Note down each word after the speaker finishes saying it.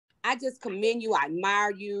I just commend you. I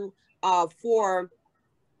admire you for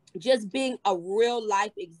just being a real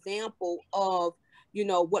life example of,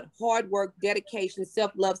 what hard work, dedication,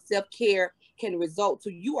 self-love, self-care can result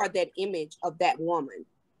to. You are that image of that woman.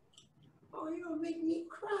 Oh, you're gonna make me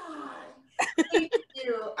cry. Thank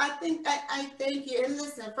you. I thank you. And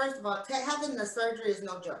listen, first of all, having the surgery is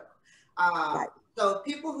no joke. Right. So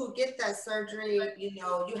people who get that surgery,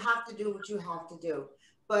 you have to do what you have to do.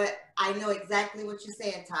 But I know exactly what you're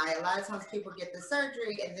saying, Ty. A lot of times people get the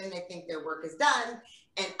surgery and then they think their work is done.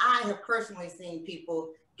 And I have personally seen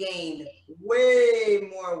people gain way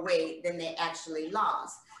more weight than they actually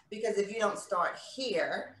lost. Because if you don't start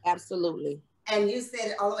here, Absolutely. and you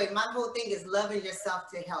said it all the way, my whole thing is loving yourself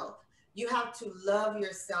to health. You have to love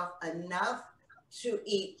yourself enough to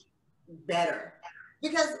eat better.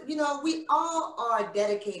 Because, we all are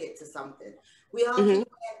dedicated to something. We all keep Hmm. saying,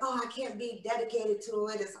 oh, I can't be dedicated to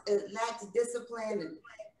it. It lacks discipline.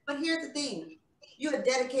 But here's the thing. You are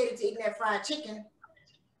dedicated to eating that fried chicken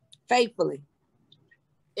Faithfully.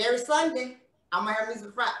 every Sunday. I'm gonna have me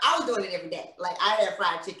some fried. I was doing it every day. Like I had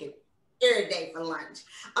fried chicken every day for lunch.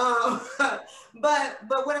 Um, but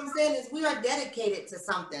what I'm saying is we are dedicated to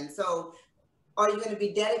something. So are you going to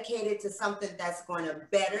be dedicated to something that's going to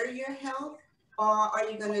better your health, or are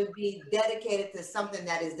you going to be dedicated to something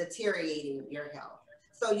that is deteriorating your health?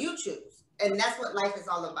 So you choose, and that's what life is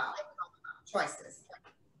all about: choices.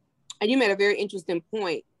 And you made a very interesting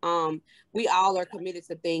point. We all are committed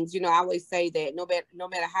to things. I always say that no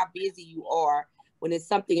matter how busy you are, when it's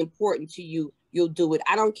something important to you, you'll do it.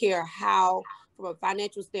 I don't care how, from a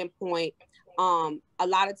financial standpoint. A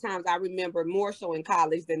lot of times I remember more so in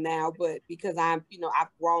college than now, but because I've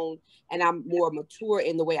grown and I'm more mature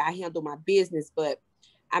in the way I handle my business. But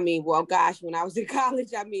I mean, well, gosh, when I was in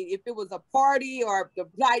college, I mean, if it was a party or the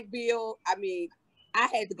light bill, I mean, I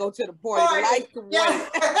had to go to the party. The Party, lights could yeah. wait.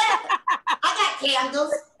 I got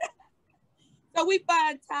candles. So we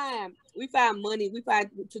find time, we find money, we find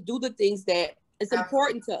to do the things that is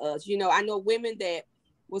important to us. I know women that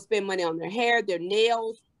will spend money on their hair, their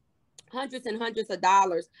nails, hundreds and hundreds of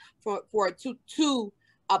dollars to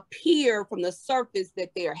appear from the surface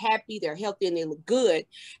that they're happy, they're healthy, and they look good,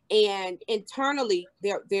 and internally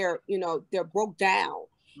they're broke down,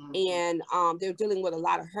 and they're dealing with a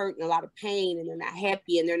lot of hurt and a lot of pain, and they're not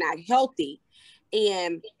happy and they're not healthy,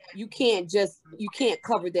 and you can't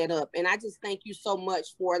cover that up. And I just thank you so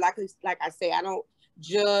much for, like I say, I don't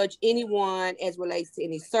judge anyone as relates to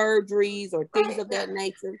any surgeries or things of that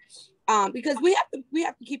nature, because we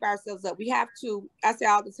have to keep ourselves up. We have to. I say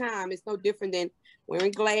all the time, it's no different than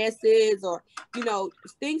wearing glasses, or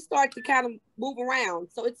things start to kind of move around.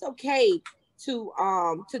 So it's okay to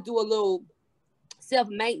do a little self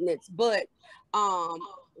maintenance. But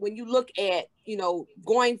when you look at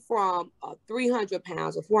going from 300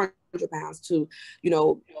 pounds or 400 pounds to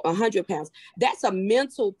 100 pounds, that's a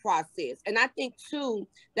mental process. And I think too,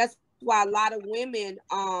 that's why a lot of women,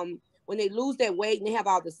 when they lose that weight and they have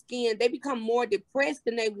all the skin, they become more depressed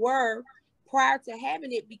than they were prior to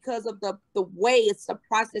having it, because of the way it's the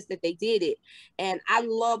process that they did it. And I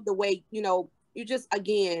love the way, you just,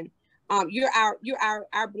 again, you're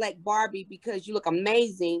our Black Barbie, because you look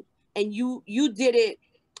amazing, and you did it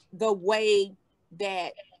the way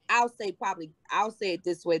that, I'll say it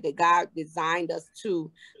this way, that God designed us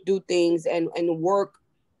to do things, and work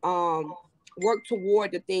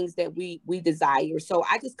toward the things that we desire. So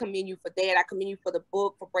I just commend you for that. I commend you for the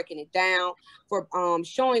book, for breaking it down, for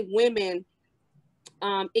showing women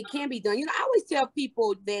it can be done. I always tell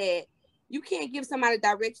people that you can't give somebody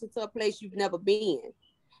direction to a place you've never been.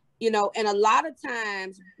 And a lot of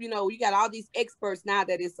times, you got all these experts now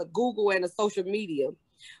that it's a Google and a social media,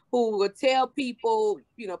 who will tell people,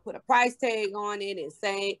 put a price tag on it and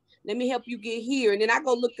say, let me help you get here. And then I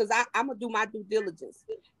go look, because I'm going to do my due diligence.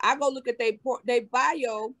 I go look at their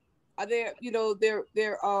bio, or their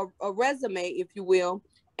a resume, if you will.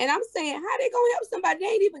 And I'm saying, how they going to help somebody they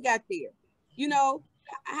ain't even got there?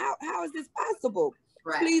 How is this possible?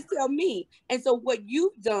 Right. Please tell me. And so what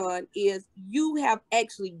you've done is you have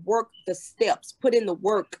actually worked the steps, put in the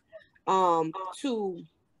work, to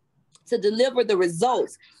deliver the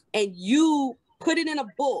results, and you put it in a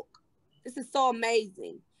book. This is so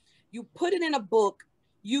amazing. You put it in a book.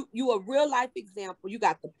 You a real life example. You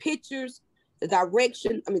got the pictures, the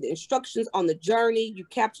direction, the instructions on the journey. You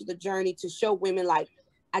capture the journey to show women, like,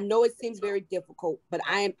 I know it seems very difficult, but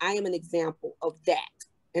I am an example of that.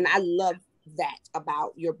 And I love that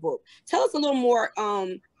about your book. Tell us a little more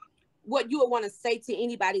what you would want to say to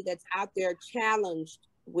anybody that's out there challenged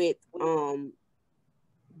with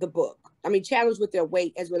the book. Challenged with their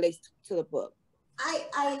weight as relates to the book.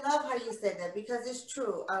 I love how you said that because it's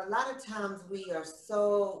true. A lot of times we are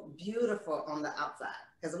so beautiful on the outside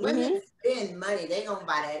because women Mm-hmm. spend money. They gonna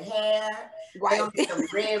buy that hair. They Right. gonna get them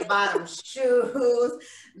red bottom shoes.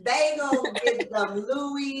 They gonna get them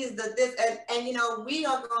Louis. The this and you know we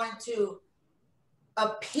are going to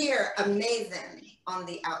appear amazing on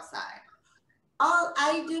the outside. All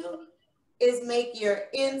I do is make your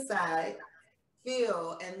inside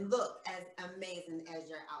feel and look as amazing as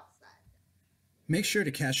your outside. Make sure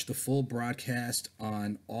to catch the full broadcast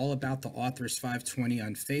on All About the Authors 520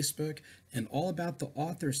 on Facebook and All About the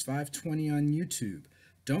Authors 520 on YouTube.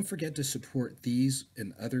 Don't forget to support these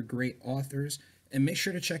and other great authors, and make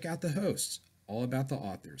sure to check out the hosts, All About the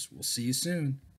Authors. We'll see you soon.